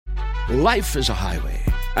Life is a highway,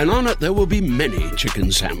 and on it there will be many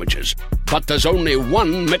chicken sandwiches. But there's only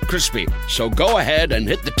one McCrispy. So go ahead and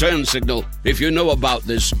hit the turn signal if you know about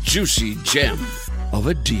this juicy gem of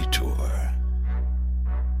a detour.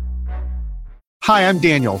 Hi, I'm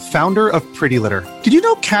Daniel, founder of Pretty Litter. Did you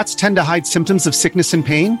know cats tend to hide symptoms of sickness and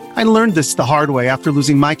pain? I learned this the hard way after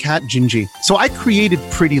losing my cat, Gingy. So I created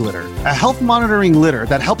Pretty Litter, a health monitoring litter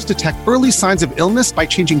that helps detect early signs of illness by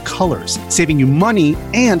changing colors, saving you money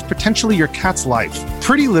and potentially your cat's life.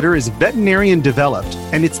 Pretty Litter is veterinarian developed,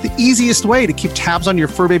 and it's the easiest way to keep tabs on your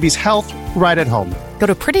fur baby's health right at home. Go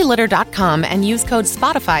to prettylitter.com and use code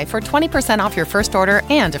SPOTIFY for 20% off your first order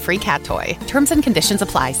and a free cat toy. Terms and conditions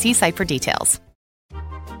apply. See site for details.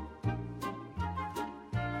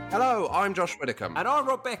 Hello, I'm Josh Widdicombe. And I'm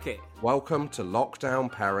Rob Beckett. Welcome to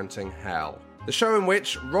Lockdown Parenting Hell, the show in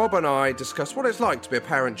which Rob and I discuss what it's like to be a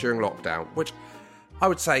parent during lockdown, which I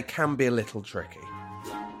would say can be a little tricky.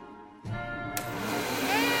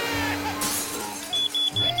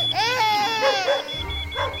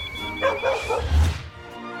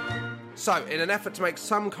 So, in an effort to make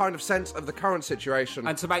some kind of sense of the current situation,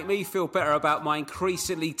 and to make me feel better about my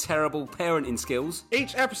increasingly terrible parenting skills,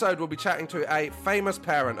 each episode will be chatting to a famous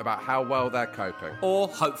parent about how well they're coping. Or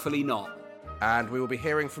hopefully not. And we will be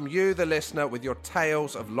hearing from you, the listener, with your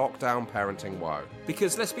tales of lockdown parenting woe.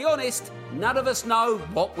 Because let's be honest, none of us know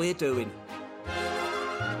what we're doing.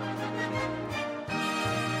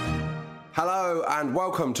 Hello and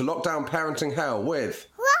welcome to Lockdown Parenting Hell with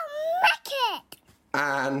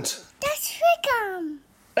and That's Wickham.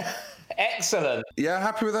 Excellent. Yeah,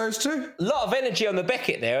 happy with those two? A lot of energy on the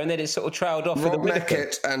Beckett there, and then it sort of trailed off Rob with the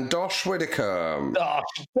Beckett and Dosh Widdicombe. Dosh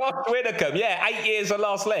Widdicombe, yeah, 8 years of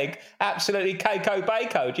last leg. Absolutely Keiko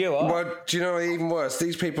Bako, do you are? Well, do you know what, even worse?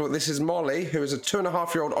 These people, this is Molly, who is a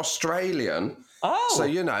 2.5-year-old Australian. Oh. So,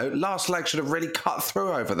 you know, last leg should have really cut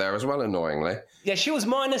through over there as well, annoyingly. Yeah, she was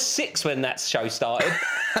 -6 when that show started.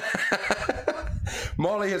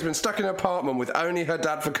 Molly has been stuck in an apartment with only her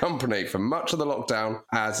dad for company for much of the lockdown,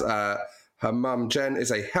 as her mum, Jen, is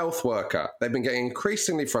a health worker. They've been getting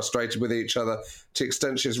increasingly frustrated with each other to the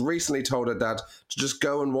extent she's recently told her dad to just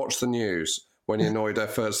go and watch the news when he annoyed her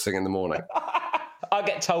first thing in the morning. I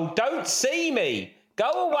get told, don't see me.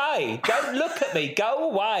 Go away. Don't look at me. Go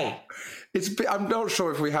away. I'm not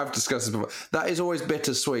sure if we have discussed this before. That is always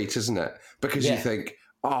bittersweet, isn't it? Because you think,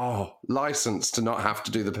 license to not have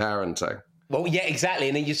to do the parenting. Well, yeah, exactly.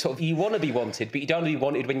 And then you want to be wanted, but you don't want to be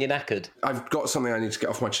wanted when you're knackered. I've got something I need to get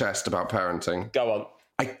off my chest about parenting. Go on.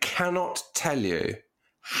 I cannot tell you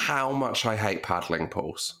how much I hate paddling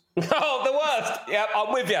pools. Oh, the worst. Yeah,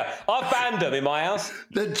 I'm with you. I've banned them in my house.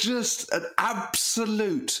 They're just an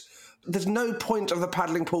absolute... There's no point of the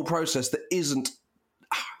paddling pool process that isn't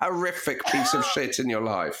a horrific piece of shit in your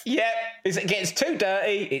life. Yeah, it gets too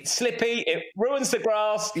dirty, it's slippy, it ruins the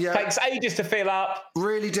grass, takes ages to fill up.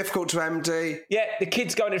 Really difficult to empty. Yeah, the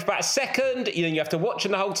kids go in it for about a second, you have to watch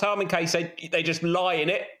them the whole time in case they just lie in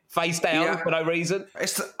it, face down for no reason.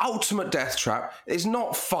 It's the ultimate death trap. It's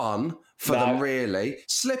not fun for them, really.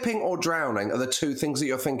 Slipping or drowning are the two things that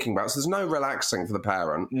you're thinking about, so there's no relaxing for the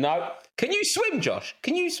parent. No. Can you swim, Josh?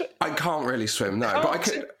 Can you swim? I can't really swim, no. But I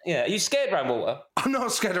could. Yeah, are you scared around water? I'm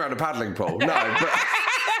not scared around a paddling pool, no. But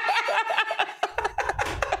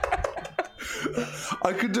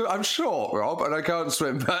I could do. I'm short, Rob, and I can't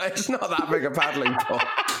swim, but it's not that big a paddling pool.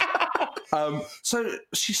 So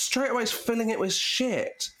she straight away is filling it with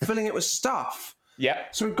shit, filling it with stuff. Yeah.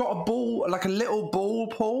 So we've got a ball, like a little ball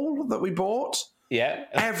pool that we bought. Yeah.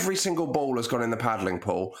 Every single ball has gone in the paddling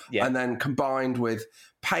pool. Yeah. And then combined with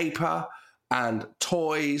paper and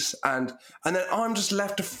toys and then I'm just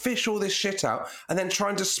left to fish all this shit out and then try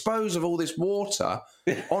and dispose of all this water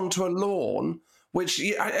onto a lawn, which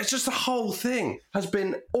it's just the whole thing has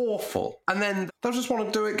been awful. And then they'll just want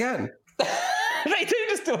to do it again. They do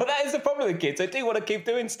just do it. That is the problem with kids. They do want to keep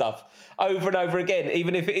doing stuff over and over again,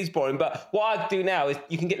 even if it is boring. But what I do now is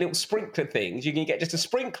you can get little sprinkler things. You can get just a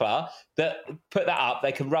sprinkler that put that up.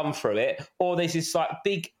 They can run through it. Or there's this like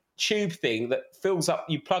big tube thing that fills up.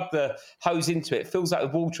 You plug the hose into it, fills up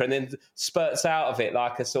with water, and then spurts out of it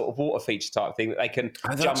like a sort of water feature type thing that they can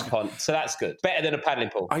jump on. So that's good. Better than a paddling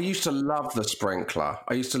pool. I used to love the sprinkler.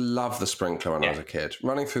 When I was a kid.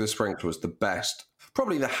 Running through the sprinkler was the best.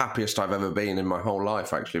 Probably the happiest I've ever been in my whole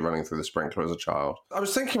life, actually, running through the sprinkler as a child. I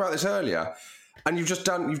was thinking about this earlier, and you've just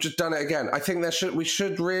done it again. I think we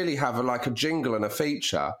should really have a jingle and a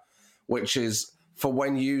feature, which is for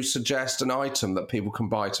when you suggest an item that people can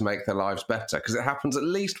buy to make their lives better, because it happens at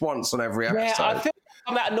least once on every episode. Yeah,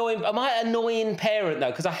 I'm that annoying. Am I an annoying parent though?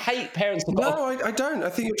 Because I hate parents. No, I don't. I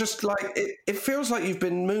think you're just like it feels like you've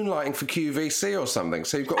been moonlighting for QVC or something.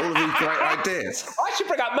 So you've got all of these great ideas. I should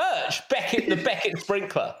bring up merch. The Beckett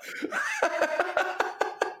sprinkler.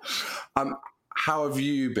 How have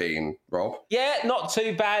you been, Rob? Yeah, not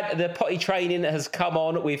too bad. The potty training has come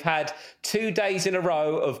on. We've had 2 days in a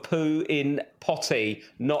row of poo in potty,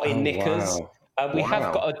 not in knickers. Wow. We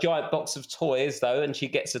have got a giant box of toys, though, and she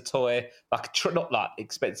gets a toy, not like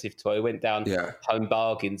expensive toy. Went down Home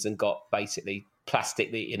Bargains and got basically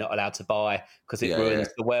plastic that you're not allowed to buy because it ruins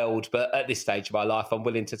the world. But at this stage of my life, I'm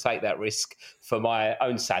willing to take that risk for my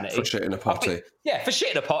own sanity. For shit in a potty. For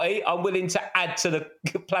shit in a potty, I'm willing to add to the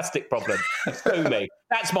plastic problem. Sue me.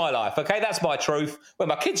 That's my life, okay? That's my truth. When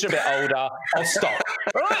my kids are a bit older, I'll stop.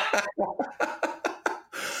 All right?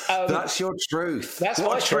 That's your truth. That's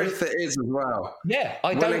what my truth it is as well. Yeah,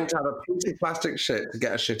 willing to have a piece of plastic shit to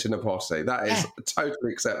get a shit in a potty. That is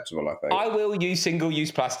totally acceptable, I think. I will use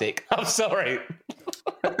single-use plastic. I'm sorry.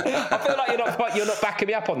 I feel like you're not backing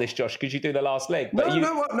me up on this, Josh, because you do the last leg. But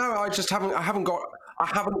no. I just haven't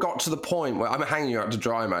got to the point where I'm hanging you out to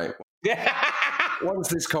dry, mate. Once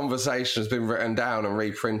this conversation has been written down and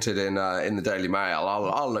reprinted in the Daily Mail,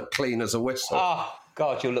 I'll look clean as a whistle. Oh,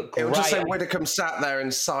 God, you'll look great. It'll just say Widdicombe sat there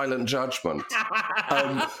in silent judgment.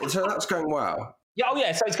 So that's going well.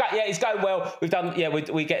 Yeah, so it's going well. We've done, we're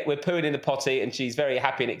pooing in the potty, and she's very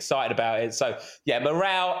happy and excited about it. So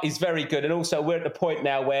morale is very good, and also we're at the point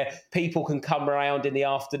now where people can come around in the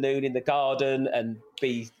afternoon in the garden and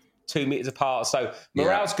be 2 meters apart. So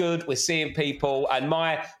morale's good. We're seeing people, and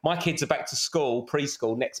my kids are back to school,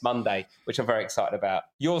 preschool next Monday, which I'm very excited about.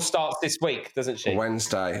 Yours starts this week, doesn't she?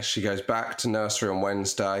 Wednesday. She goes back to nursery on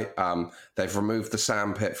Wednesday. They've removed the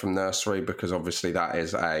sandpit from nursery because obviously that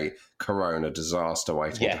is a corona disaster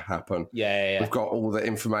waiting to happen. Yeah. We've got all the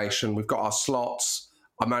information. We've got our slots.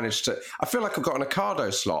 I feel like I've got an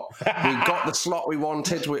Ocado slot. We got the slot we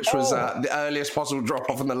wanted, which was the earliest possible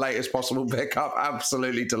drop-off and the latest possible pickup.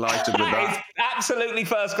 Absolutely delighted with that. It's absolutely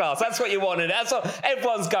first class. That's what you wanted. That's what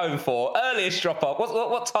everyone's going for. Earliest drop-off.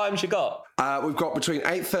 What times you got? We've got between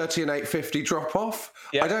 8:30 and 8:50 drop-off.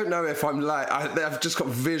 Yep. I don't know if I'm late. I've just got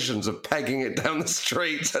visions of pegging it down the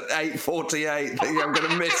street at 8:48, thinking I'm going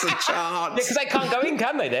to miss a chance. Yeah, because they can't go in,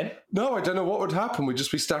 can they then? No, I don't know what would happen. We'd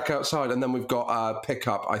just be stuck outside. And then we've got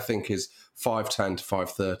pickup, I think, is 5:10 to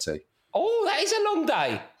 5:30. Oh, that is a long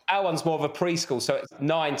day. Our one's more of a preschool, so it's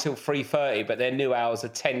 9 till 3:30, but their new hours are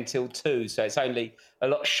 10 till 2, so it's only a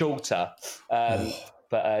lot shorter.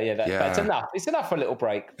 But it's enough. It's enough for a little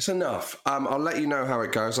break. It's enough. I'll let you know how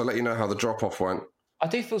it goes. I'll let you know how the drop-off went. I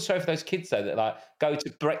do feel sorry for those kids, though, that go to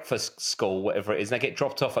breakfast school, whatever it is, and they get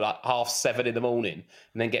dropped off at 7:30 in the morning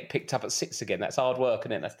and then get picked up at 6 again. That's hard work,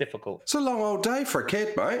 isn't it? That's difficult. It's a long old day for a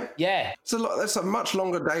kid, mate. Yeah. That's a much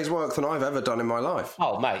longer day's work than I've ever done in my life.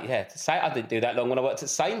 Oh, mate, yeah. I didn't do that long when I worked at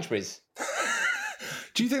Sainsbury's.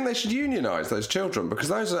 Do you think they should unionise those children? Because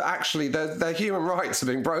those are actually, their human rights are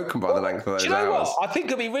being broken by the length of those hours. Do you know what? I think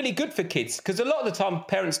it'd be really good for kids, because a lot of the time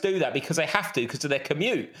parents do that because they have to, because of their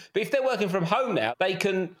commute. But if they're working from home now, they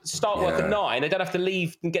can start work at 9. They don't have to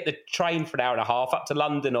leave and get the train for an hour and a half up to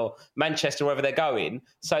London or Manchester, wherever they're going,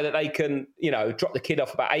 so that they can, drop the kid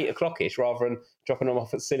off about 8 o'clock-ish rather than dropping them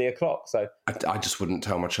off at silly o'clock. So I just wouldn't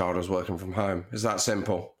tell my child I was working from home. It's that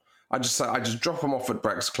simple. I just drop them off at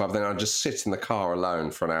Breakfast Club, then I just sit in the car alone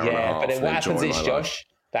for an hour and a half. Yeah, but then what happens is, Josh,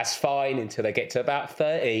 that's fine until they get to about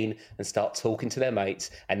 13 and start talking to their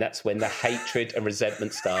mates, and that's when the hatred and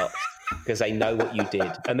resentment starts, because they know what you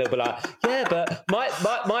did. And they'll be like, yeah, but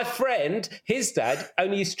my friend, his dad,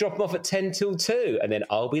 only used to drop him off at 10 till 2, and then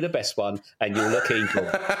I'll be the best one, and you'll look evil.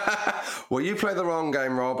 Well, you play the wrong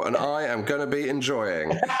game, Rob, and I am going to be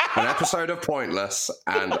enjoying an episode of Pointless,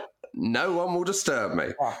 and no one will disturb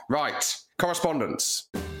me. Right, correspondence.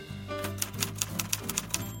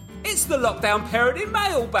 It's the lockdown parenting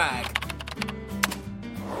mailbag.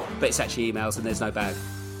 But it's actually emails and there's no bag.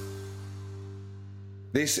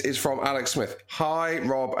 This is from Alex Smith. Hi,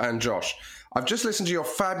 Rob and Josh. I've just listened to your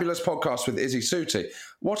fabulous podcast with Izzy Sooty.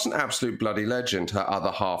 What an absolute bloody legend her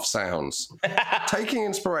other half sounds. Taking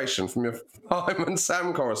inspiration from your Simon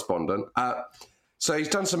Sam correspondent. So he's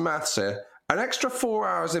done some maths here. An extra 4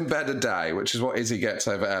 hours in bed a day, which is what Izzy gets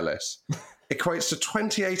over Ellis, equates to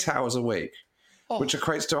 28 hours a week, which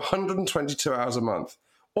equates to 122 hours a month.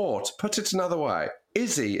 Or, to put it another way,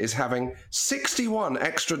 Izzy is having 61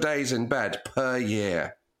 extra days in bed per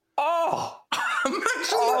year. Oh!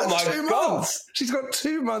 Imagine that's 2 months. She's got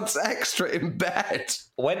 2 months extra in bed.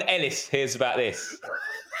 When Ellis hears about this,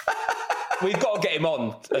 We've got to get him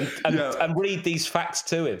on and read these facts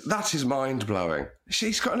to him. That is mind-blowing.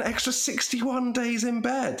 She's got an extra 61 days in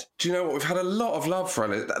bed. Do you know what? We've had a lot of love for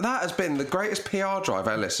Ellis. That has been the greatest PR drive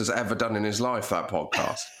Ellis has ever done in his life, that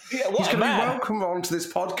podcast. Yeah, He's going to be welcome onto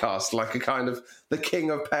this podcast like a kind of the king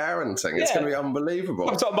of parenting. It's going to be unbelievable.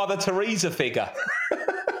 I've got Mother Teresa figure.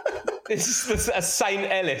 This is a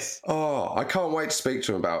Saint Ellis. Oh, I can't wait to speak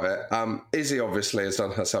to him about it. Izzy obviously has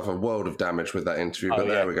done herself a world of damage with that interview, but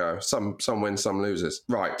there we go. Some wins, some loses.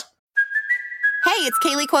 Right. Hey, it's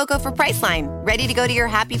Kaylee Cuoco for Priceline. Ready to go to your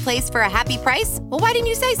happy place for a happy price? Well, why didn't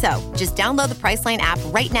you say so? Just download the Priceline app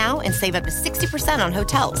right now and save up to 60% on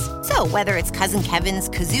hotels. So whether it's Cousin Kevin's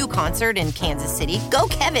Kazoo Concert in Kansas City, go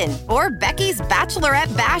Kevin, or Becky's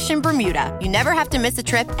Bachelorette Bash in Bermuda, you never have to miss a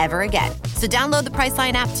trip ever again. So download the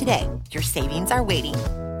Priceline app today. Your savings are waiting.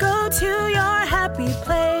 Go to your happy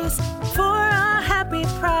place for a happy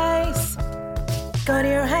price. Go to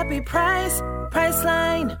your happy price,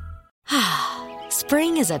 Priceline.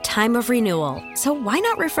 Spring is a time of renewal, so why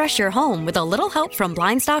not refresh your home with a little help from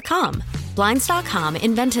Blinds.com? Blinds.com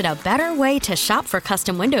invented a better way to shop for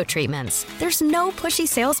custom window treatments. There's no pushy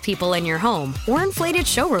salespeople in your home or inflated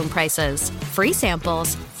showroom prices. Free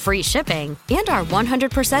samples, free shipping, and our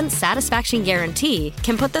 100% satisfaction guarantee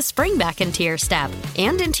can put the spring back into your step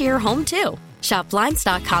and into your home, too. Shop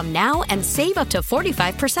Blinds.com now and save up to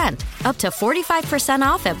 45%. Up to 45%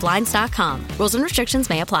 off at Blinds.com. Rules and restrictions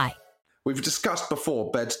may apply. We've discussed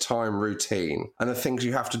before bedtime routine and the things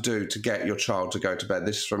you have to do to get your child to go to bed.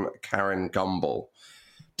 This is from Karen Gumble.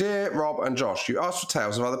 Dear Rob and Josh, you asked for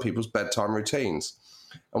tales of other people's bedtime routines.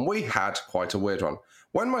 And we had quite a weird one.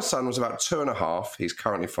 When my son was about 2.5, he's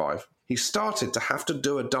currently 5, he started to have to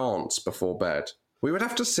do a dance before bed. We would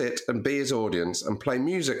have to sit and be his audience and play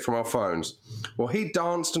music from our phones while he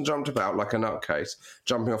danced and jumped about like a nutcase,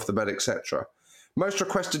 jumping off the bed, etc. Most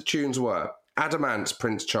requested tunes were Adam Ant's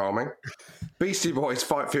Prince Charming, Beastie Boys'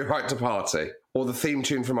 Fight for Your Right to Party, or the theme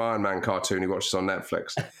tune from Iron Man cartoon he watches on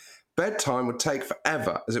Netflix. Bedtime would take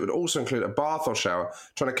forever, as it would also include a bath or shower,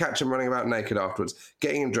 trying to catch him running about naked afterwards,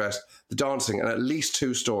 getting him dressed, the dancing, and at least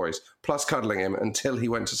 2 stories, plus cuddling him until he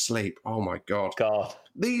went to sleep. Oh my God.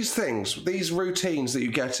 These things, these routines that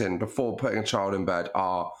you get in before putting a child in bed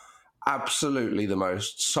are absolutely the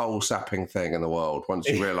most soul-sapping thing in the world once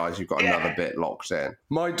you realise you've got another bit locked in.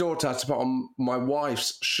 My daughter had to put on my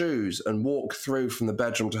wife's shoes and walk through from the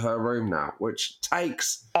bedroom to her room now, which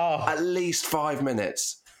takes at least 5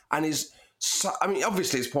 minutes and is so, I mean,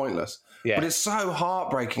 obviously it's pointless, but it's so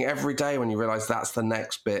heartbreaking every day when you realise that's the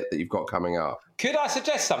next bit that you've got coming up. Could I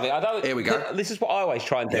suggest something? Here we go. This is what I always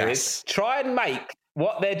try and do, is try and make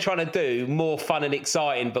what they're trying to do more fun and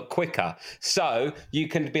exciting, but quicker. So you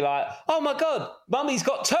can be like, oh my God, Mummy's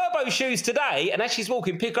got turbo shoes today. And as she's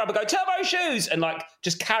walking, pick her up and go, turbo shoes. And like,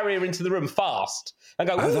 just carry her into the room fast. And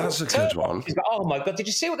go, oh, that's a good one. She's like, oh my God, did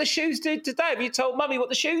you see what the shoes did today? Have you told Mummy what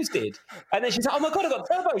the shoes did? And then she's like, oh my God, I got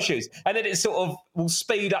turbo shoes. And then it sort of will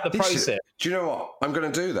speed up the process. Do you know what? I'm going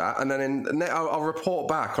to do that. And then I'll report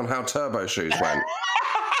back on how turbo shoes went.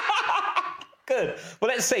 Good. Well,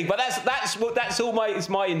 let's see. But that's all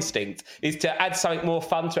my instinct is to add something more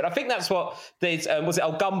fun to it. I think that's what there's. Was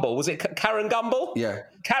it Gumble? Was it Karen Gumble? Yeah.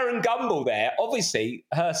 Karen Gumble. There. Obviously,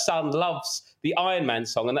 her son loves the Iron Man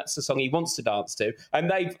song, and that's the song he wants to dance to. And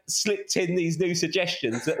they've slipped in these new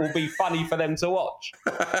suggestions that will be funny for them to watch.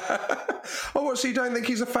 Oh, so you don't think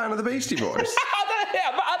he's a fan of the Beastie Boys?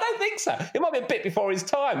 I don't think so. It might be a bit before his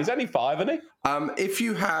time. He's only 5, isn't he? If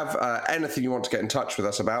you have anything you want to get in touch with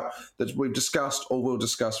us about that we've discussed or will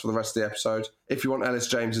discuss for the rest of the episode, if you want Ellis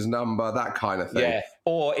James's number, that kind of thing. Yeah.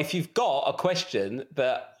 Or if you've got a question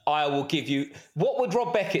that I will give you, what would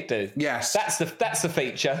Rob Beckett do? Yes. That's the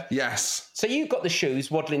feature. Yes. So you've got the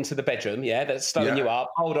shoes waddling to the bedroom, that's slowing you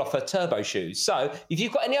up. Hold off her turbo shoes. So if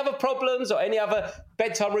you've got any other problems or any other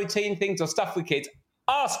bedtime routine things or stuff with kids,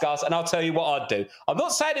 ask us and I'll tell you what I'd do. I'm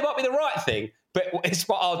not saying it might be the right thing, but it's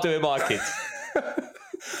what I'll do with my kids.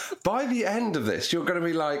 By the end of this, you're going to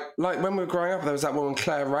be like when we were growing up, there was that woman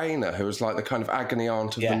Claire Rayner who was like the kind of agony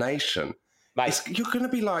aunt of the nation. Mate, you're going to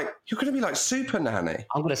be like Super Nanny.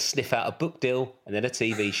 I'm going to sniff out a book deal and then a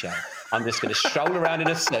TV show. I'm just going to stroll around in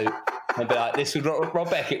a suit and be like, this is what Rob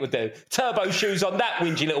Beckett would do. Turbo shoes on that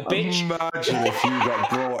whingy little bitch. Imagine if you got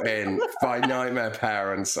brought in by nightmare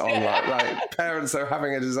parents on like parents that are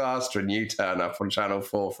having a disaster and you turn up on Channel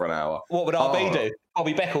 4 for an hour. What would RB do?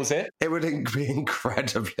 Bobby Beckles here. It would be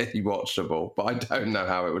incredibly watchable, but I don't know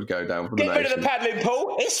how it would go down for the nation. Get rid of the paddling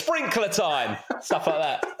pool. It's sprinkler time. Stuff like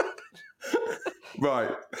that.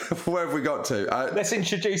 Right, where have we got to? Let's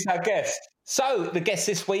introduce our guest. So, the guest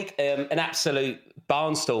this week, an absolute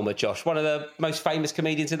barnstormer, Josh, one of the most famous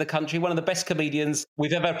comedians in the country, one of the best comedians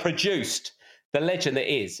we've ever produced, the legend that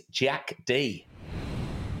is Jack D.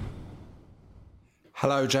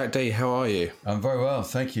 Hello, Jack D. How are you? I'm very well,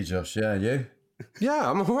 thank you, Josh. Yeah, you? Yeah,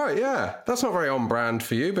 I'm all right, yeah. That's not very on brand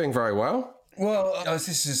for you, being very well. Well,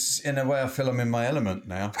 this is, in a way, I feel I'm in my element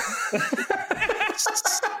now.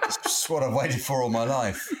 It's what I've waited for all my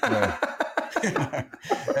life. You know,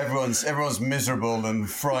 everyone's miserable and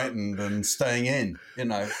frightened and staying in. You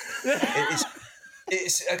know,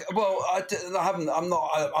 it's well.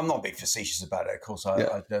 I'm not being facetious about it. Of course,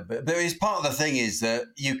 but it's part of the thing is that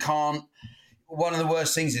you can't. One of the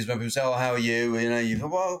worst things is when people say, "Oh, how are you?" You know, you go,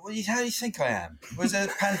 "Well, how do you think I am?" Was there a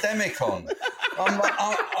pandemic on? I'm like,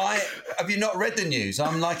 have you not read the news?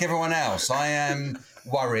 I'm like everyone else. I am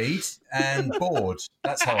worried and bored.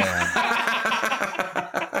 That's how I am.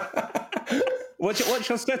 What's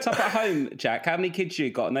your setup at home, Jack? How many kids you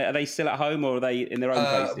got? And are they still at home or are they in their own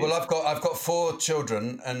places? Well, I've got 4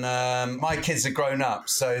 children, and my kids are grown up,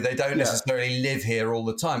 so they don't necessarily live here all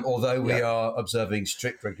the time. Although we are observing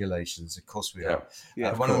strict regulations, of course we are.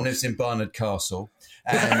 Yeah, one of them lives in Barnard Castle,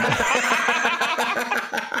 and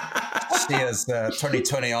she has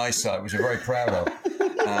 20/20 eyesight, which we're very proud of.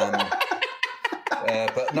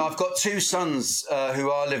 But no, I've got 2 sons who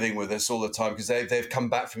are living with us all the time because they've come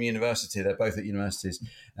back from university. They're both at universities,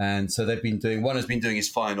 and so they've been doing. One has been doing his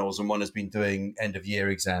finals, and one has been doing end of year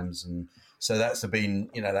exams, and so that's been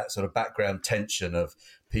that sort of background tension of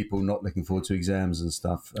people not looking forward to exams and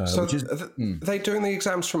stuff. So are they doing the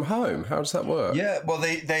exams from home? How does that work? Yeah, well,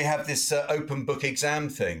 they have this open book exam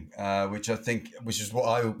thing, which is what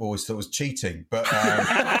I always thought was cheating, but.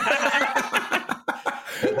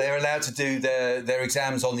 But they're allowed to do their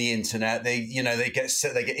exams on the internet. They get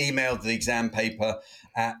emailed the exam paper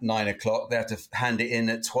at 9 o'clock. They have to hand it in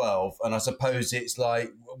at 12. And I suppose it's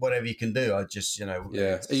like whatever you can do. I just Yeah.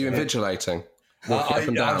 Are you invigilating? Walking up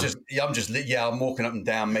and down? I'm walking up and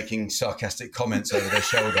down, making sarcastic comments over their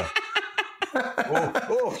shoulder.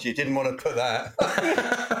 oh, you didn't want to put that.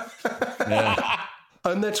 Yeah.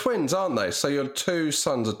 And they're twins, aren't they? So your 2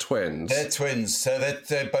 sons are twins. They're twins, so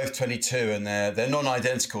they're both 22, and they're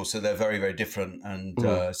non-identical, so they're very, very different. And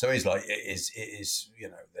so it is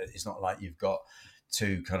it's not like you've got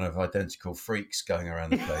 2 kind of identical freaks going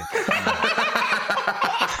around the place.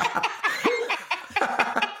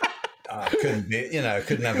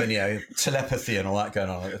 Couldn't have any telepathy and all that going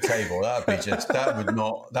on at the table. That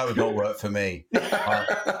would not work for me.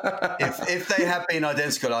 If they had been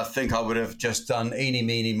identical, I think I would have just done eeny,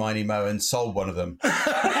 meeny, miny, mo and sold one of them.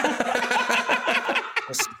 I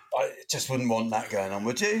just wouldn't want that going on,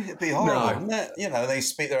 would you? It'd be horrible, wouldn't it? They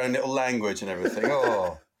speak their own little language and everything.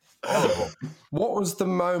 Oh, horrible. What was the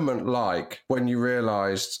moment like when you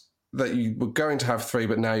realised that you were going to have 3,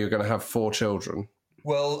 but now you're going to have 4 children?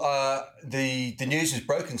 Well, the news was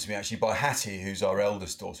broken to me actually by Hattie, who's our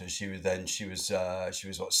eldest daughter. She was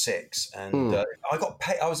 6, and I got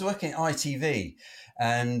paid. I was working at ITV,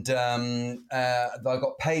 and I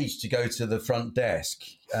got paged to go to the front desk.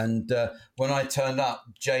 And when I turned up,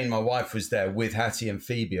 Jane, my wife, was there with Hattie and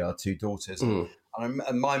Phoebe, our 2 daughters. And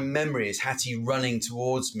my memory is Hattie running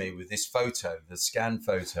towards me with this photo, the scan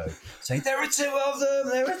photo, saying, "There are 2 of them!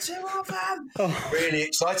 There are 2 of them!" Oh. Really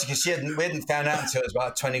excited because we hadn't found out until it was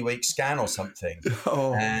about a 20-week scan or something.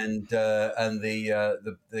 Oh. And the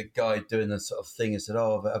guy doing the sort of thing said,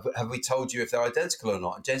 "Oh, have we told you if they're identical or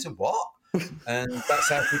not?" And Jane said, "What?" And that's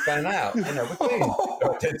how we found out. We're they're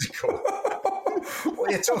identical. What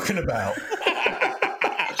are you talking about?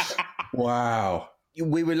 Wow.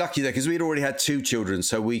 We were lucky there because we'd already had 2 children,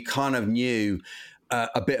 so we kind of knew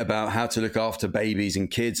a bit about how to look after babies and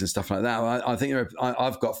kids and stuff like that. I think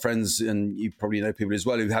I've got friends, and you probably know people as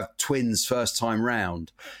well, who have twins first time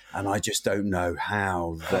round, and I just don't know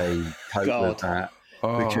how they cope with that.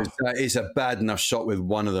 Because that is a bad enough shot with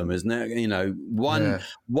one of them, isn't it?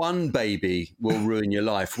 One baby will ruin your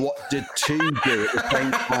life. What did 2 do at the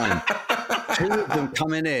same time? 2 of them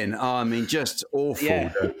coming in. Just awful.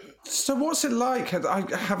 Yeah. So what's it like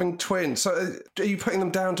having twins? So are you putting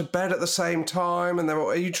them down to bed at the same time? And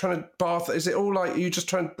are you trying to bath? Is it all like, are you just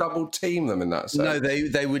trying to double team them in that sense? No,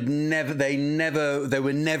 they were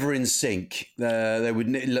never in sync. They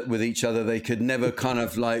would look with each other. They could never kind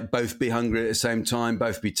of like both be hungry at the same time,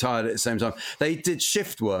 both be tired at the same time. They did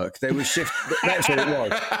shift work. They were shift. That's what it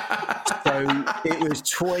was. So it was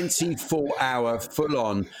 24-hour full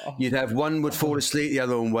on. You'd have one would fall asleep, the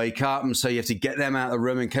other one wake up, and so you have to get them out of the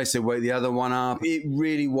room in case they wake the other one up. It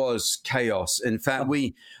really was chaos. In fact,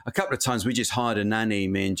 a couple of times we just hired a nanny,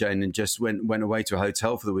 me and Jane, and just went away to a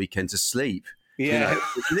hotel for the weekend to sleep. Yeah,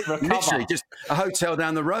 literally just a hotel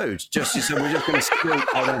down the road. Just you said we're just going to sleep.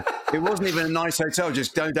 It wasn't even a nice hotel.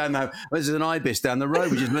 Just go down there. There's an Ibis down the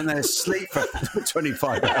road. We just went there to sleep for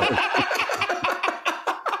 25 hours.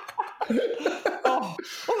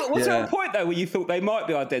 Was there a point though where you thought they might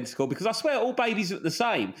be identical? Because I swear all babies look the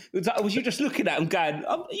same. Was you just looking at them going,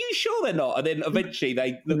 "Are you sure they're not?" And then eventually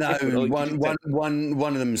they look different.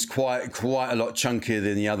 One of them's quite a lot chunkier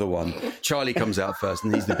than the other one. Charlie comes out first,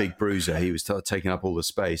 and he's the big bruiser. He was taking up all the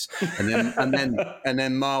space, and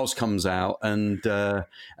then Miles comes out, and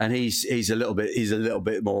he's a little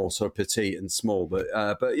bit more sort of petite and small, but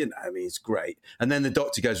you know, I mean, it's great. And then the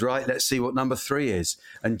doctor goes, right, let's see what number 3 is,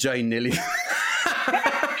 and Jane nearly.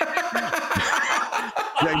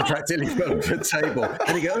 Jane practically fell off the table.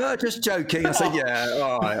 And he goes, "Oh, just joking." I said, "Yeah,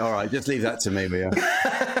 all right, just leave that to me, will you?"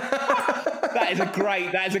 That is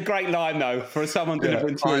a great line though for someone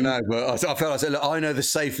delivering twins. I know, but I said, "Look, I know the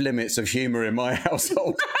safe limits of humour in my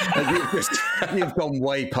household, and you've gone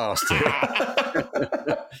way past it."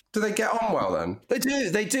 Do they get on well then?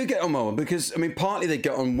 They do get on well, because I mean, partly they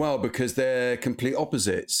get on well because they're complete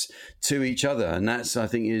opposites to each other, and that's, I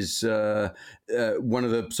think, is one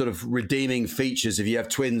of the sort of redeeming features if you have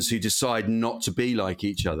twins who decide not to be like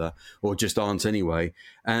each other, or just aren't anyway.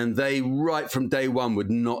 And they, right from day one,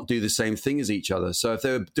 would not do the same thing as each other. So if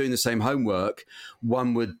they were doing the same homework,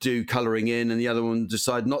 one would do colouring in and the other one would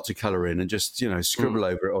decide not to colour in and just, you know, scribble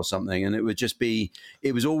over it or something. And it would just be,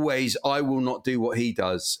 it was always, I will not do what he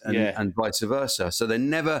does, and vice versa. So they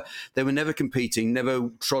were never competing,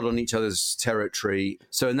 never trod on each other's territory.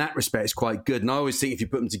 So in that respect, it's quite good. And I always think if you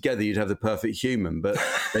put them together, you'd have the perfect human, but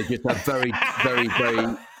they just have very, very,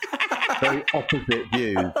 very, very opposite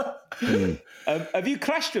views. Have you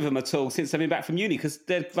clashed with them at all since they've been back from uni? Because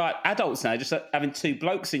they're like adults now, just having 2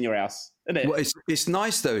 blokes in your house, isn't it? Well, it's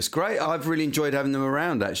nice though. It's great. I've really enjoyed having them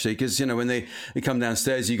around actually, because you know when they come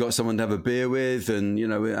downstairs, you got someone to have a beer with, and you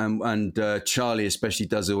know, and Charlie especially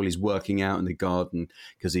does all his working out in the garden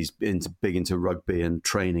because he's big into rugby and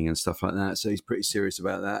training and stuff like that. So he's pretty serious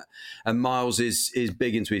about that. And Miles is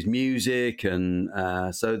big into his music, and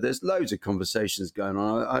so there's loads of conversations going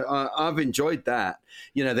on. I've enjoyed that.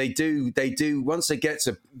 You know, they do once they get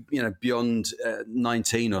to, you know, beyond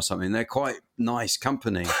 19 or something, they're quite nice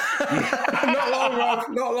company. Not long, Rob.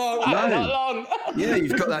 Not long. No. Not long. Yeah,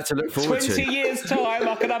 you've got that to look forward 20 to. years time,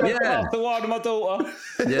 I can have a glass of wine with my daughter.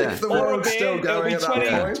 Yeah. If the world's still going at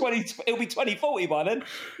that point. It'll be 2040 by then.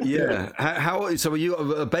 Yeah. How so? Were you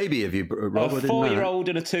a baby? Have you, Rob? A 4-year-old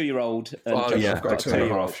and a 2-2-year-old. Oh yeah, I've got a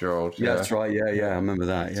 2.5-year-old. Yeah, that's right. Yeah, I remember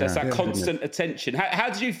that. Yeah. So it's that constant attention. How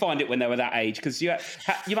did you find it when they were that age? Because you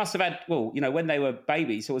must have had, well, you know, when they were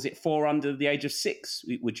babies. So was it 4 under the age of 6?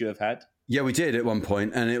 Would you have had? Yeah, we did at one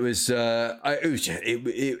point, and it was. I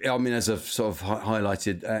mean, as I've sort of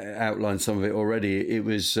highlighted, outlined some of it already. It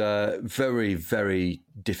was very, very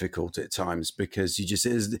difficult at times because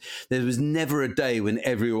there was never a day when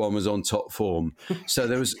everyone was on top form. So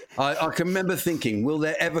there was. I can remember thinking, will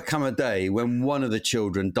there ever come a day when one of the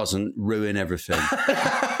children doesn't ruin everything?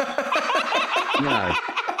 No.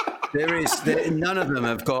 None of them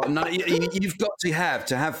have got. You've got to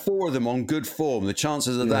have 4 of them on good form. The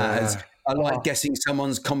chances of that are like guessing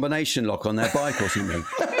someone's combination lock on their bike or something.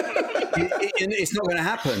 It's not going to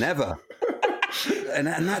happen ever. And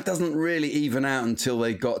that doesn't really even out until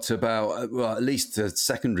they got to about, well, at least to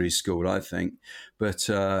secondary school, I think. But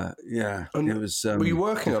it was. Were you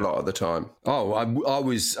working a lot at the time? Oh, I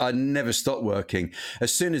never stopped working.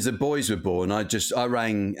 As soon as the boys were born, I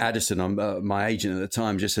rang Addison, my agent at the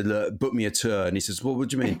time, just said, "Look, book me a tour." And he says, "Well, what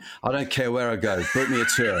do you mean?" "I don't care where I go. Book me a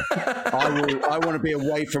tour. I want to be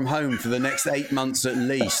away from home for the next 8 months at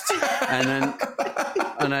least." And then.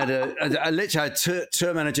 And I literally had a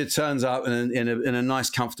tour manager turns up in a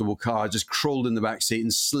nice, comfortable car. I just crawled in the back seat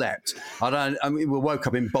and slept. We woke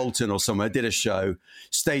up in Bolton or somewhere, did a show,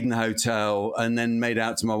 stayed in the hotel, and then made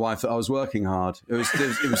out to my wife that I was working hard. It was the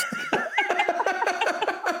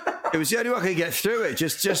only way I could get through it.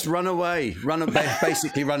 Just run away,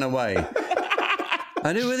 basically run away.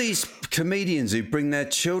 And who are these comedians who bring their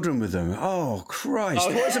children with them? Oh, Christ.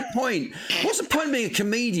 What's the point? What's the point of being a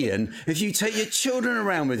comedian if you take your children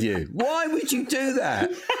around with you? Why would you do that?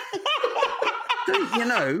 You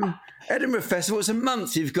know, Edinburgh Festival, it's a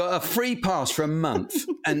month. You've got a free pass for a month.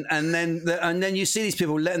 And then you see these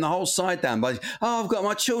people letting the whole side down by, I've got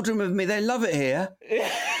my children with me. They love it here.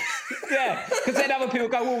 Yeah, because then other people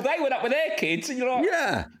go, well, they went up with their kids, and you're like,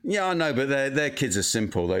 yeah, I know, but their kids are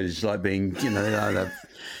simple. They just like being, you know,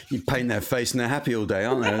 you paint their face and they're happy all day,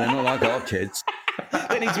 aren't they? They're not like our kids.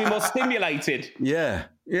 They need to be more stimulated. Yeah,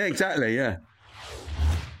 exactly. Yeah.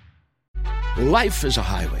 Life is a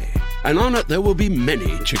highway, and on it there will be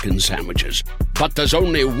many chicken sandwiches. But there's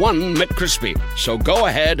only one McCrispy, so go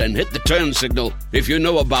ahead and hit the turn signal if you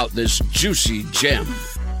know about this juicy gem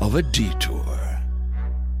of a detour.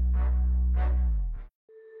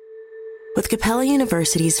 With Capella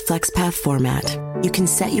University's FlexPath format, you can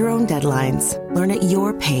set your own deadlines, learn at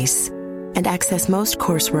your pace, and access most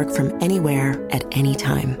coursework from anywhere at any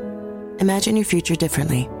time. Imagine your future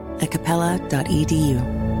differently at capella.edu.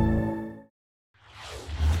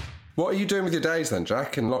 What are you doing with your days then,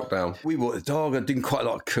 Jack, in lockdown? We walked the dog. I've done quite a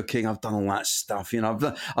lot of cooking. I've done all that stuff.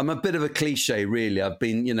 I'm a bit of a cliche, really. I've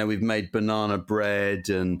been, we've made banana bread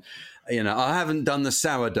and, I haven't done the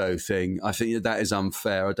sourdough thing. I think that is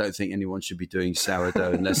unfair. I don't think anyone should be doing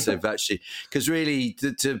sourdough unless they've actually... Because really,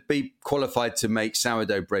 to be qualified to make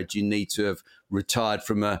sourdough bread, you need to have retired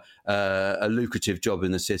from a lucrative job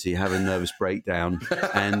in the city, have a nervous breakdown,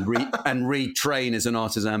 and retrain as an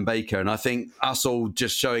artisan baker. And I think us all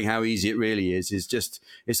just showing how easy it really is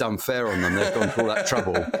it's unfair on them. They've gone through all that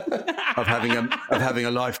trouble of having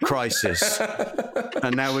a life crisis,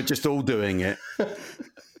 and now we're just all doing it.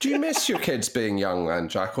 Do you miss your kids being young then,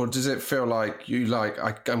 Jack, or does it feel like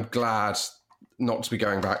I'm glad not to be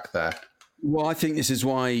going back there? Well, I think this is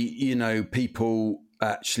why, people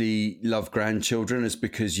actually love grandchildren, is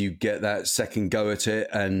because you get that second go at it,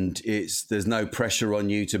 and there's no pressure on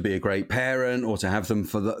you to be a great parent or to have them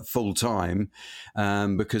for the full time.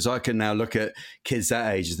 Because I can now look at kids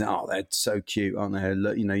that age and think, oh, they're so cute, aren't they?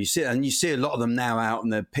 You see a lot of them now out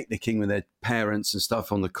and they're picnicking with their parents and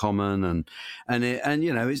stuff on the common, and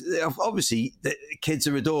obviously the kids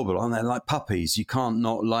are adorable, aren't they? Like puppies, you can't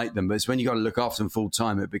not like them, but it's when you got to look after them full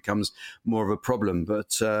time it becomes more of a problem.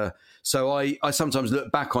 But so I sometimes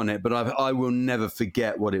look back on it, but I will never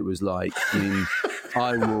forget what it was like. I mean,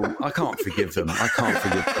 I can't forgive them. That's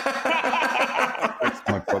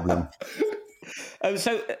my problem.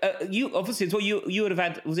 You obviously as well. You would have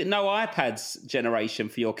had, was it no iPads generation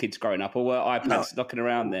for your kids growing up, or were iPads knocking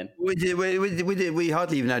around then? We did. We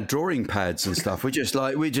hardly even had drawing pads and stuff. We just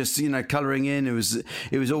colouring in. It was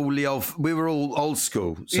all the old. We were all old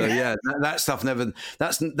school. So yeah, that stuff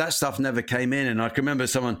never came in. And I can remember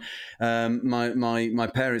someone, my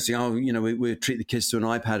parents saying, oh, we treat the kids to an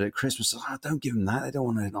iPad at Christmas. Oh, don't give them that. They don't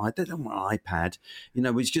want an iPad.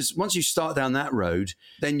 It's just once you start down that road,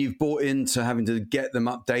 then you've bought into having to get them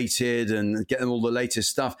updated and get them all the latest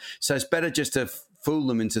stuff. So it's better just to fool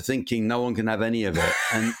them into thinking no one can have any of it,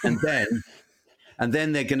 and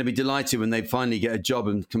then they're going to be delighted when they finally get a job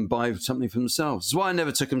and can buy something for themselves. That's why I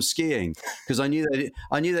never took them skiing, because I knew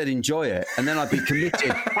they'd enjoy it, and then I'd be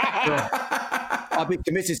committed. I'd be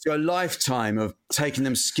committed to a lifetime of taking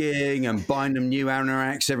them skiing and buying them new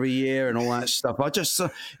anoraks every year and all that stuff. I just,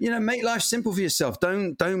 make life simple for yourself.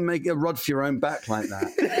 Don't make a rod for your own back like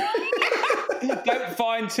that. Don't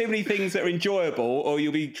find too many things that are enjoyable, or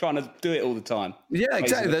you'll be trying to do it all the time. Yeah,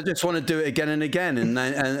 exactly. They just want to do it again and again, and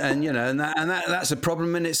that's a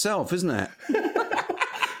problem in itself, isn't it?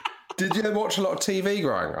 Did you watch a lot of TV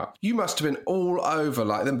growing up? You must have been all over,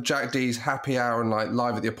 like them Jack D's Happy Hour and like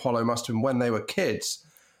Live at the Apollo must have been when they were kids.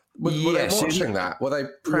 Were they watching that? Were they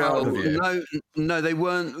proud of you? No, they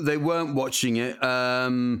weren't. They weren't watching it.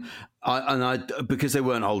 Because they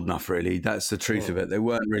weren't old enough, really. That's the truth of it. They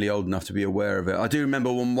weren't really old enough to be aware of it. I do remember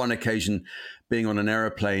on one occasion being on an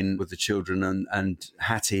aeroplane with the children, and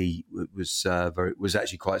Hattie was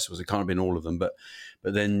actually quite. So it can't have been all of them, but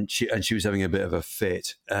then she was having a bit of a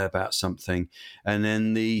fit about something, and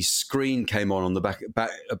then the screen came on the back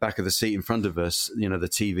of the seat in front of us, the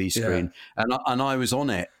TV screen, and I was on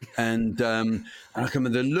it, and I can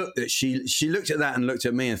remember the look that she looked at that and looked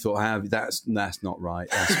at me and thought, that's not right,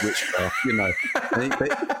 that's witchcraft,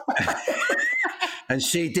 And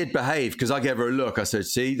she did behave, because I gave her a look. I said,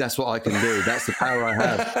 see, that's what I can do. That's the power I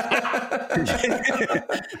have.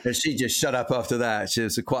 And she just shut up after that. She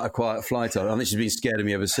was quite a quiet flight. I think she's been scared of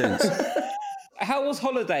me ever since. How was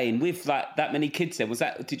holidaying with that many kids then?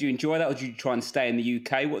 Did you enjoy that, or did you try and stay in the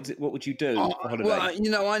UK? What would you do for holiday? Well,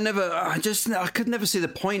 I could never see the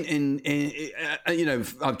point in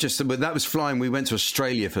that was flying. We went to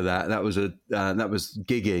Australia for that. That was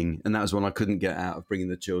gigging, and that was one I couldn't get out of bringing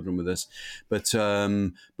the children with us. But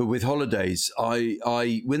with holidays,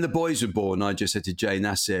 I when the boys were born, I just said to Jane,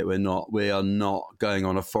 that's it. We are not going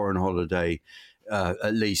on a foreign holiday,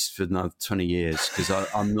 at least for another 20 years, because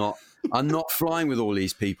I'm not flying with all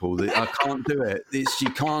these people. I can't do it. You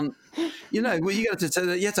can't. You have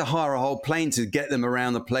to hire a whole plane to get them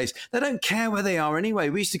around the place. They don't care where they are anyway.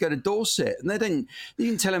 We used to go to Dorset, and they didn't. You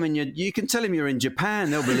can tell them you're in Japan.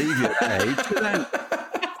 They'll believe you at that age.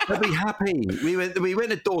 They'll be happy. We went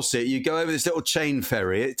to Dorset. You go over this little chain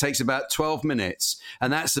ferry. It takes about 12 minutes,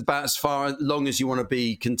 and that's about as far long as you want to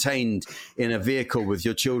be contained in a vehicle with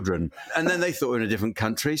your children. And then they thought we were in a different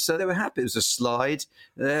country, so they were happy. It was a slide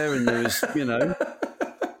there, and there was,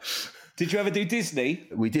 Did you ever do Disney?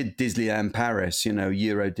 We did Disneyland Paris,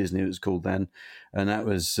 Euro Disney it was called then, and that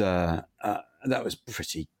was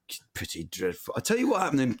pretty dreadful. I tell you what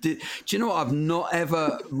happened. Do you know what? I've not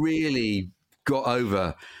ever really got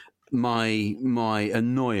over my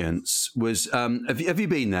annoyance. Was have you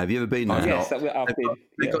been there? Have you ever been there? Yes, I've been.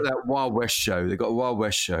 They've got that Wild West show. They've got a Wild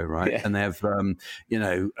West show, right? Yeah. And they have,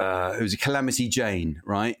 it was a Calamity Jane,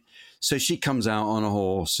 right? So she comes out on a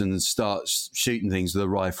horse and starts shooting things with a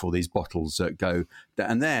rifle, these bottles that go,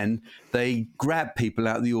 and then they grab people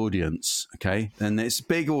out of the audience, okay? And it's a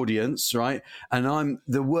big audience, right? And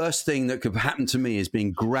the worst thing that could happen to me is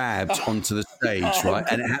being grabbed onto the stage, right?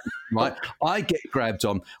 And it happens, right? I get grabbed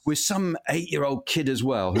on with some 8-year-old kid as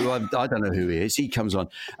well, who I don't know who he is. He comes on,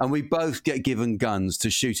 and we both get given guns to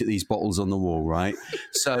shoot at these bottles on the wall, right?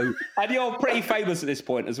 So, and you're pretty famous at this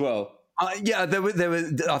point as well. Yeah, there were.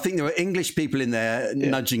 I think there were English people in there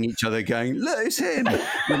nudging each other, going, "Look, it's him,"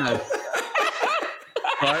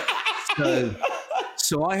 Right?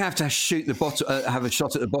 So I have to shoot the bottle, have a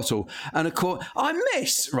shot at the bottle, and of course I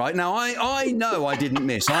miss. Right now, I know I didn't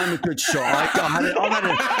miss. I'm a good shot.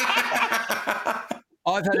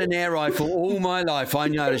 I've had an air rifle all my life. I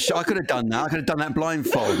know how to shot. I could have done that. I could have done that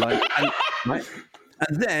blindfold, right?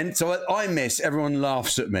 And then, so I miss, everyone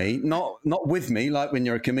laughs at me, not with me, like when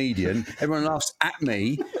you're a comedian. Everyone laughs at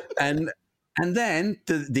me. And then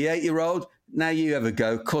the 8-year-old, now you have a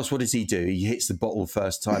go. Of course, what does he do? He hits the bottle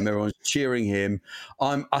first time. Everyone's cheering him.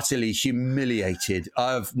 I'm utterly humiliated.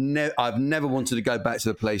 I've never wanted to go back to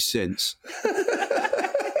the place since.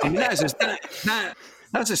 I mean,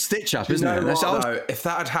 that's a stitch-up, isn't it? If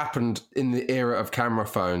that had happened in the era of camera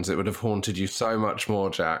phones, it would have haunted you so much more,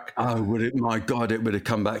 Jack. Oh, would it? My God, it would have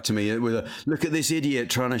come back to me. It would have, look at this idiot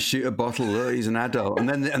trying to shoot a bottle. Oh, he's an adult. And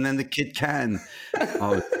then the kid can.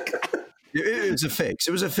 Oh, it was a fix.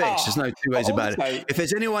 It was a fix. There's no two ways about it. If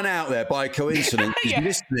there's anyone out there by coincidence who's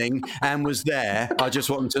listening and was there, I just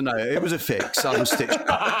want them to know it was a fix. I was stitched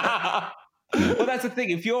up. Well, that's the thing.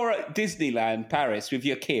 If you're at Disneyland Paris with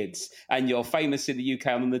your kids and you're famous in the UK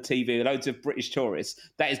on the TV with loads of British tourists,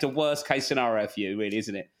 that is the worst case scenario for you, really,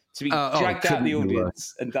 isn't it? To be dragged out of the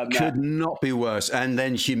audience and done that. Could not be worse. And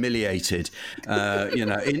then humiliated, in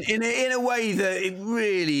a way that it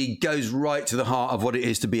really goes right to the heart of what it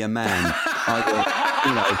is to be a man.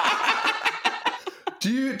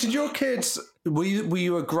 Did your kids? Were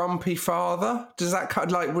you a grumpy father? Does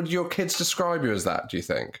that would your kids describe you as that? Do you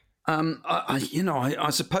think? I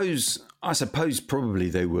suppose probably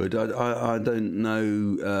they would. I don't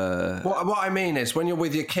know. What I mean is, when you're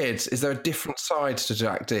with your kids, is there a different side to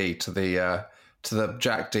Jack D, to the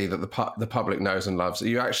Jack D that the public knows and loves? Are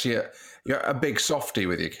you actually you're a big softie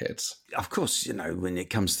with your kids? Of course, when it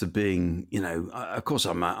comes to being, of course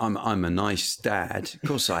I'm a nice dad. Of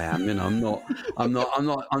course I am. I'm not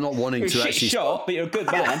wanting to actually shot, but you're a good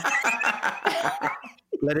man.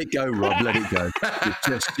 Let it go, Rob. Let it go. It's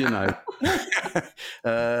just,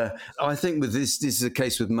 I think with this is the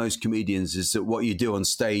case with most comedians, is that what you do on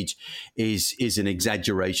stage is an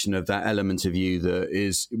exaggeration of that element of you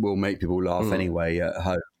that will make people laugh anyway at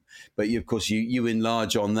home. But of course, you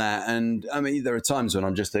enlarge on that, and I mean, there are times when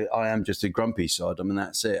I am just a grumpy sod. I mean,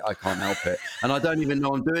 that's it. I can't help it, and I don't even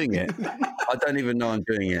know I'm doing it.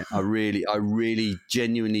 I really,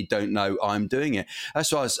 genuinely don't know I'm doing it.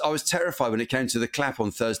 That's why I was terrified when it came to the clap on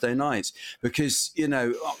Thursday nights, because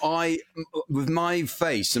I, with my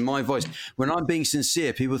face and my voice, when I'm being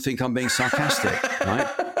sincere, people think I'm being sarcastic, right?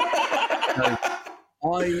 So,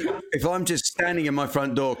 if I'm just standing in my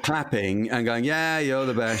front door clapping and going, yeah, you're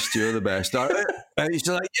the best, and he's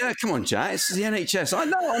like, yeah, come on, Jack, it's the NHS. I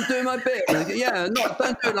know, I'm doing my bit. And I go, yeah, don't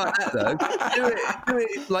do it like that, though. Do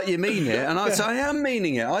it like you mean it. And I say, I am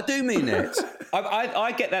meaning it. I do mean it.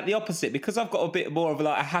 I get that the opposite, because I've got a bit more of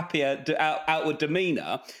a happier outward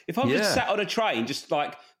demeanour. If I'm just sat on a train, just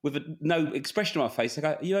like with no expression on my face, I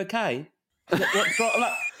go, are you okay? I'm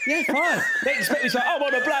like, yeah, fine. They expect me to say, I'm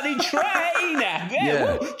on a bloody train.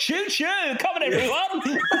 Yeah. Choo-choo. Come on, everyone. What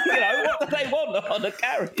do they want on a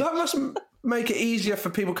carriage? That must make it easier for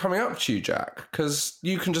people coming up to you, Jack, because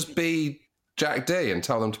you can just be Jack D and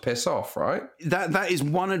tell them to piss off, right? That is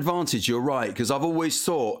one advantage. You're right, because I've always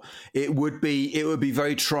thought it would be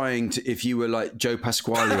very trying if you were like Joe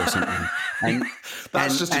Pasquale or something.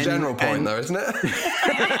 That's just a general point, though, isn't it?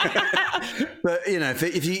 But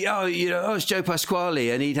if you it's Joe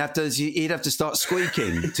Pasquale, and he'd have to start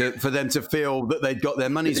squeaking for them to feel that they'd got their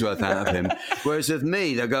money's worth out of him. Whereas with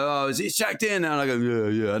me, they'll go, is it Jack D? And I go,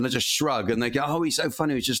 yeah, and I just shrug, and they go, oh, he's so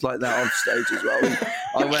funny. He's just like that on stage as well.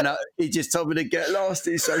 I went up. He just told me to get lost.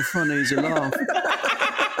 He's so funny. He's a laugh.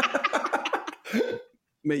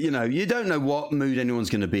 But, you don't know what mood anyone's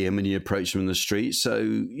going to be in when you approach them in the street.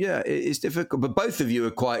 So, yeah, it's difficult. But both of you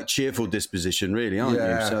are quite cheerful disposition, really, aren't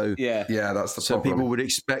you? So, yeah, that's the problem. So people would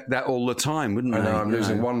expect that all the time, wouldn't they? I know. I'm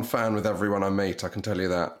losing one fan with everyone I meet, I can tell you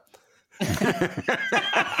that.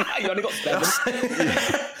 You only got 7.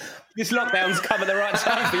 This lockdown's come at the right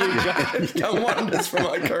time for you, John. It's done wonders for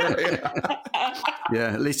my career.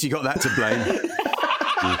 Yeah, at least you got that to blame.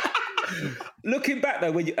 Looking back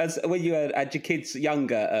though, when you had your kids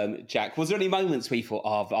younger, Jack, was there any moments where you thought,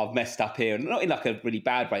 I've messed up here, and not in like a really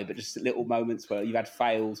bad way, but just little moments where you had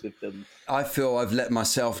fails with them? I feel I've let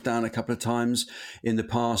myself down a couple of times in the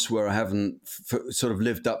past where I haven't sort of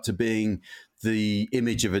lived up to being the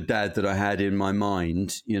image of a dad that I had in my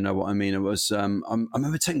mind. You know what I mean? It was, I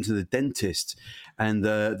remember taking them to the dentist, and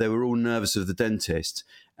they were all nervous of the dentist.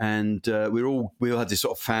 And we all had this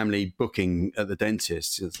sort of family booking at the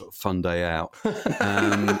dentist, a sort of fun day out.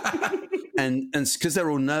 And because they're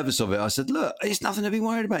all nervous of it, I said, look, it's nothing to be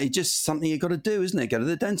worried about. It's just something you've got to do, isn't it? Go to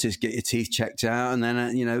the dentist, get your teeth checked out, and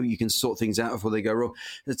then, you can sort things out before they go wrong.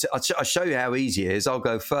 I'll show you how easy it is. I'll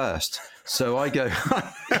go first. So I go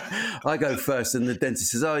first, and the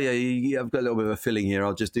dentist says, oh, yeah, I've got a little bit of a filling here.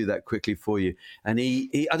 I'll just do that quickly for you. And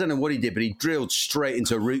he I don't know what he did, but he drilled straight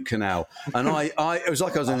into a root canal. And it was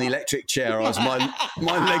like I was in the electric chair. I was my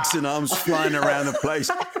legs and arms flying around the place.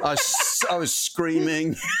 I was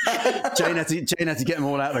screaming. Jane had to get them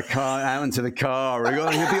all out into the car. He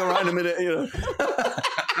goes, you'll be all right in a minute.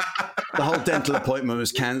 The whole dental appointment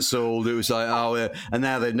was cancelled. It was like, oh, yeah. And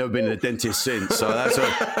now they've never been to a dentist since. So that's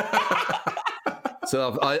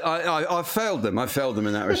So I failed them. I failed them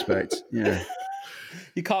in that respect. Yeah.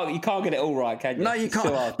 You can't get it all right, can you? No, you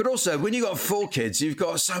can't. But also, when you've got 4 kids, you've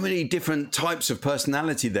got so many different types of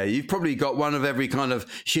personality there. You've probably got one of every kind of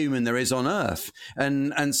human there is on Earth.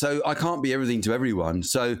 And so I can't be everything to everyone.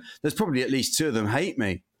 So there's probably at least 2 of them hate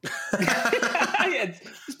me.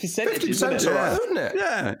 It's percentages, 50%, isn't it?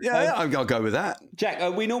 Yeah, I'll go with that.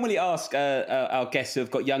 Jack, we normally ask our guests who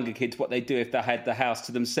have got younger kids what they do if they had the house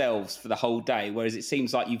to themselves for the whole day, whereas it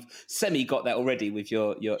seems like you've got that already with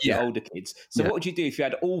your older kids. So what would you do if you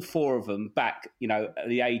had all 4 of them back, at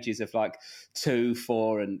the ages of like 2,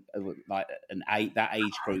 4 and like an 8, that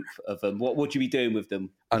age group of them? What would you be doing with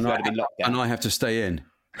them if you had been locked down? And I have to stay in?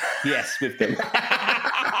 Yes, with them.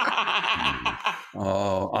 We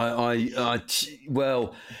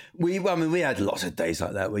had lots of days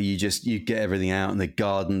like that where you get everything out in the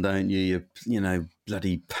garden, don't you? You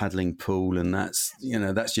bloody paddling pool, and that's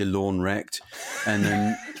your lawn wrecked, and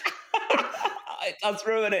then it does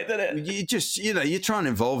ruin it, doesn't it? You just you try and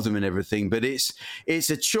involve them in everything, but it's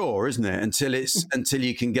a chore, isn't it? Until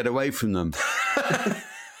you can get away from them.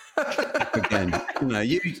 Again, I've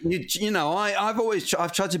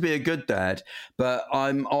tried to be a good dad, but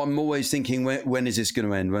I'm always thinking, when is this going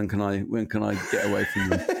to end? When can I get away from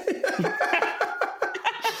them?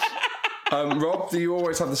 Rob, do you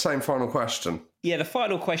always have the same final question? Yeah, the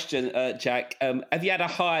final question, Jack. Have you had a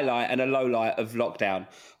highlight and a low light of lockdown?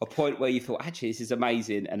 A point where you thought, actually, this is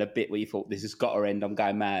amazing, and a bit where you thought, this has got to end. I'm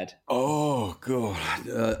going mad. Oh God,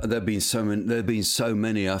 there've been so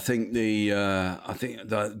many. I think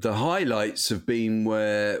the highlights have been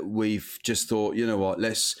where we've just thought, you know what,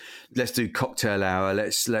 let's do cocktail hour.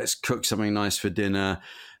 Let's cook something nice for dinner.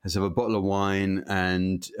 Let's have a bottle of wine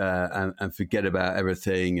and forget about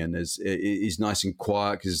everything. And it's nice and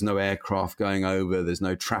quiet because there's no aircraft going over. There's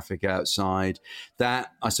no traffic outside.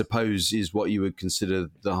 That, I suppose, is what you would consider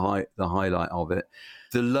the highlight of it.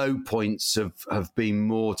 The low points have been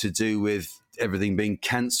more to do with everything being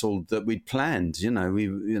cancelled that we'd planned. We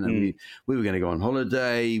were going to go on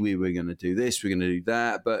holiday. We were going to do this. We were going to do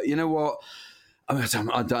that. But you know what? I don't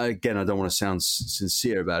want to sound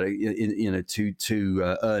sincere about it,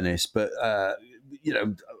 too earnest, but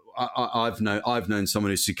I've known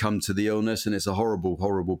someone who's succumbed to the illness, and it's a horrible,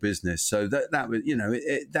 horrible business. So that was,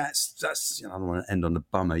 that's. I don't want to end on a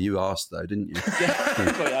bummer. You asked though, didn't you?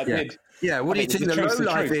 I did. Yeah. What do you think the low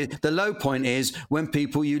life is? The low point is when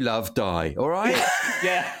people you love die. All right.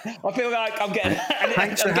 Yeah. I feel like I'm getting.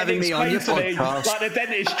 Thanks for having me on your podcast. Like the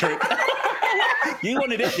dentist trick. You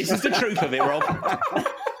wanted it. This is the truth of it, Rob.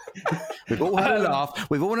 We've all had a laugh.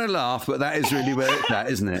 We've all had a laugh, but that is really where it's at,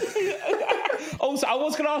 isn't it? Also, I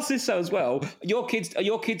was going to ask this as well. Are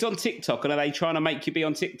your kids on TikTok, and are they trying to make you be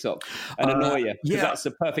on TikTok and annoy you? Because that's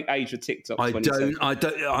the perfect age for TikTok. I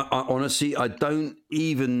honestly, I don't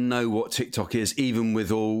even know what TikTok is, even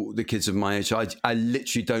with all the kids of my age. I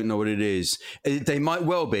literally don't know what it is. They might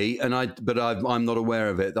well be, but I'm not aware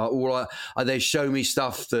of it. They show me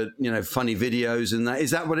stuff that, funny videos and that. Is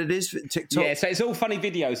that what it is, TikTok? Yeah, so it's all funny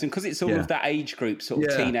videos, and because it's all of that age group, sort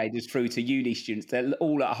of teenagers through to uni students, they're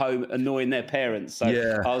all at home annoying their parents. So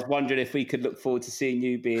I was wondering if we could look forward to seeing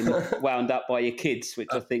you being wound up by your kids, which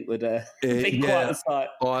I think would be quite a sight.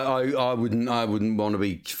 I wouldn't want to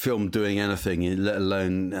be filmed doing anything, let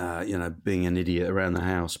alone being an idiot around the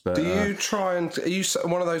house. But do you try and are you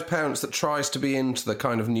one of those parents that tries to be into the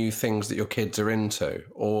kind of new things that your kids are into,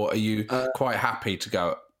 or are you quite happy to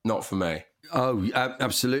go, not for me? Oh,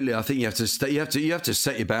 absolutely. I think you have to set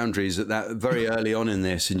your boundaries at that very early on in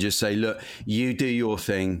this, and just say, look, you do your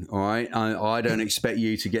thing. All right. I don't expect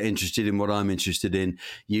you to get interested in what I'm interested in.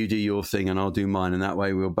 You do your thing and I'll do mine. And that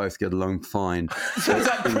way we'll both get along fine. So it's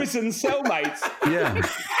like prison cellmates. Yeah.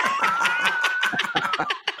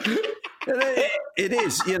 It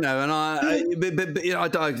is, and I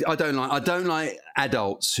don't like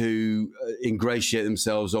adults who ingratiate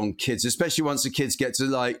themselves on kids, especially once the kids get to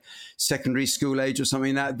like secondary school age or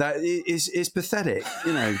something. That is pathetic.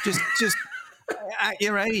 Just at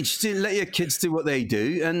your age, let your kids do what they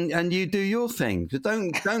do, and you do your thing. But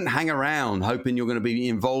don't hang around hoping you're going to be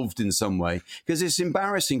involved in some way, because it's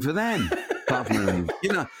embarrassing for them. Apart from them,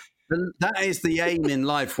 that is the aim in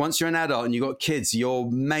life. Once you're an adult and you've got kids, your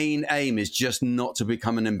main aim is just not to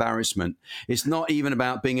become an embarrassment. It's not even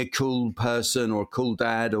about being a cool person or a cool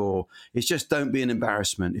dad, it's just don't be an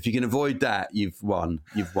embarrassment. If you can avoid that, you've won.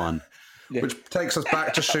 You've won. Yeah. Which takes us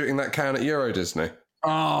back to shooting that can at Euro Disney.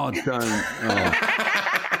 Oh, don't. Oh.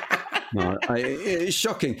 No, it's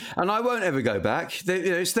shocking. And I won't ever go back.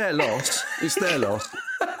 It's their loss. It's their loss.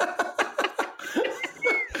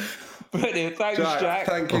 Brilliant. Thanks, Jack.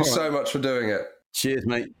 Thank you so much for doing it. Cheers,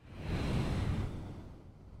 mate.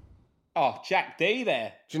 Oh, Jack D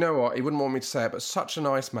there. Do you know what? He wouldn't want me to say it, but such a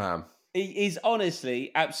nice man. He is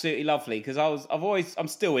honestly absolutely lovely, because I'm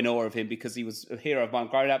still in awe of him, because he was a hero of mine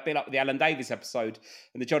growing up, a bit like the Alan Davis episode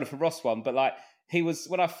and the Jonathan Ross one. But like, he was,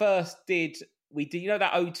 when I first did, we did,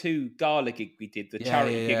 that O2 gala gig we did, the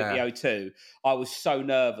charity gig at the O2. I was so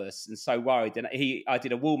nervous and so worried, and I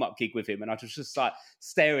did a warm up gig with him, and I was just like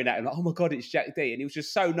staring at him, like, oh my god, it's Jack D, and he was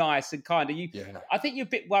just so nice and kind. I think you're a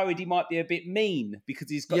bit worried he might be a bit mean because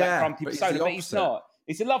he's got that grumpy persona, but he's not.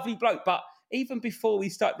 He's a lovely bloke, but even before we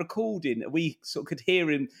started recording, we sort of could hear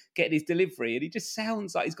him getting his delivery, and he just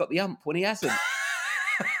sounds like he's got the ump when he hasn't.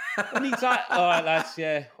 And he's like, all right, lads,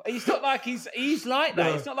 yeah. He's not like he's like that.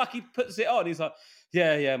 No. It's not like he puts it on. He's like,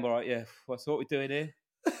 yeah, I'm all right, yeah. What's what we're doing here?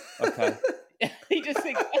 Okay. He just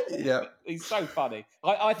thinks, he's so funny.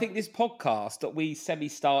 I think this podcast that we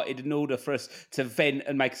semi-started in order for us to vent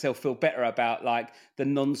and make ourselves feel better about like the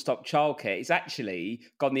non-stop childcare, it's actually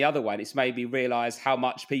gone the other way. And it's made me realise how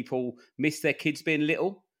much people miss their kids being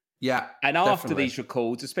little. Yeah. And after these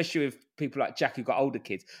records, especially with people like Jack who've got older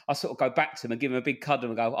kids, I sort of go back to them and give them a big cuddle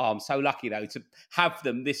and go, oh, I'm so lucky though to have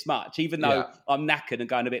them this much, even though I'm knackered and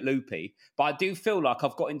going a bit loopy. But I do feel like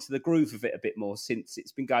I've got into the groove of it a bit more since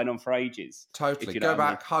it's been going on for ages. Totally. Go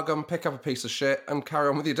back, hug them, pick up a piece of shit and carry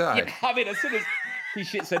on with your day. Yeah, I mean, as soon as he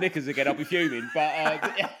shits her knickers again, I'll be fuming. But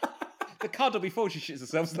the cuddle before she shits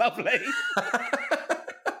herself is lovely.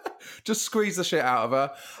 Just squeeze the shit out of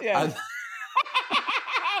her. Yeah.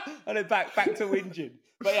 And then back to whinging.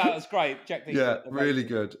 But yeah, that's great. Jack D. Yeah, really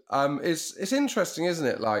good. It's interesting, isn't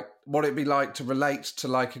it? Like, what it'd be like to relate to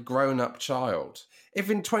like a grown-up child. If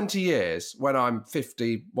in 20 years, when I'm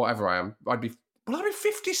 50, whatever I am, I'd be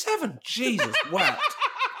 57. Jesus, wept.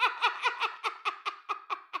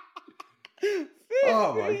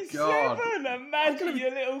 Oh my God. Imagine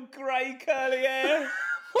your little grey curly hair.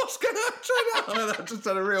 What's going to happen? Oh, that just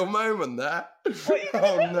had a real moment there.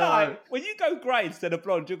 Oh no! Like, when you go grey instead of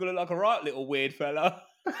blonde, you're going to look like a right little weird fella.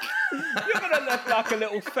 You're going to look like a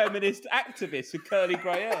little feminist activist with curly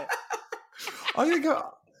grey hair. I think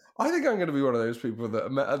I'm going to be one of those people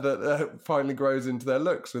that finally grows into their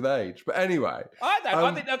looks with age. But anyway, I don't.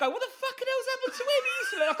 I think they'll go, "What the fucking hell's happened to him? He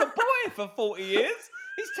used to look like a boy for 40 years.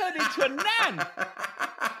 He's turned into a nan."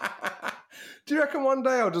 Do you reckon one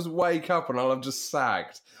day I'll just wake up and I'll have just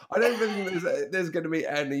sagged? I don't think there's going to be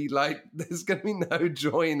any, like, there's going to be no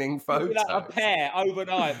joining photo. Like a pair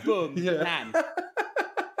overnight, boom, nan.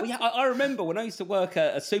 Well, yeah, I remember when I used to work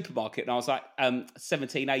at a supermarket and I was like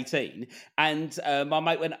 17, 18, and my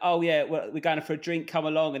mate went, oh, yeah, we're going for a drink, come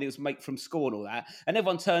along, and it was a mate from school and all that, and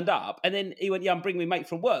everyone turned up, and then he went, yeah, I'm bringing my mate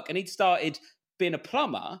from work, and he'd started being a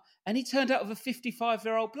plumber, and he turned out with a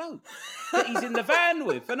 55-year-old bloke that he's in the van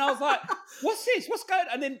with. And I was like, what's this? What's going on?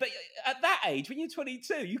 And then, but at that age, when you're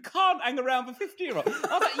 22, you can't hang around with a 50-year-old. I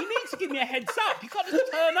was like, you need to give me a heads up. You can't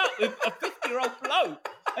just turn up with a 50-year-old bloke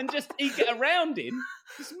and just get around him.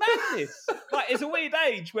 It's madness. Like, it's a weird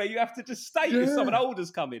age where you have to just stay with someone older's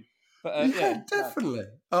coming. But definitely.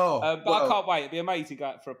 But I can't wait. It'd be amazing to go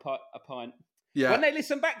out for a pint. Yeah. When they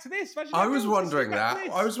listen back to this, I was wondering that.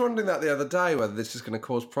 I was wondering that the other day, whether this is going to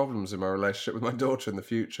cause problems in my relationship with my daughter in the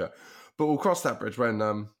future. But we'll cross that bridge when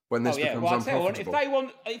this becomes unprofitable.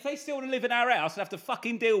 If they still want to live in our house, they have to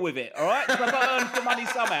fucking deal with it. All right, because I've got to earn the money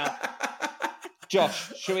somehow.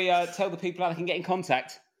 Josh, shall we tell the people how they can get in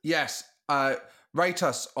contact? Yes. Rate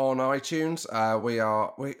us on iTunes.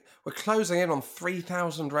 We're closing in on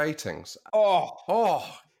 3,000 ratings. Oh.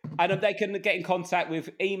 And they can get in contact with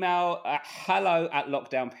email at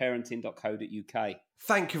hello@lockdownparenting.co.uk.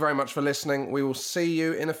 Thank you very much for listening. We will see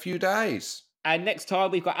you in a few days. And next time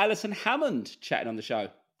we've got Alison Hammond chatting on the show.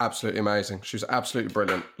 Absolutely amazing. She was absolutely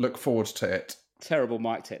brilliant. Look forward to it. Terrible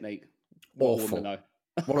mic technique. Awful. What a woman, though.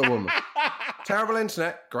 What a woman. Terrible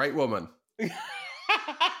internet. Great woman. Thank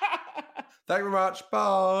you very much.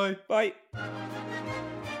 Bye. Bye.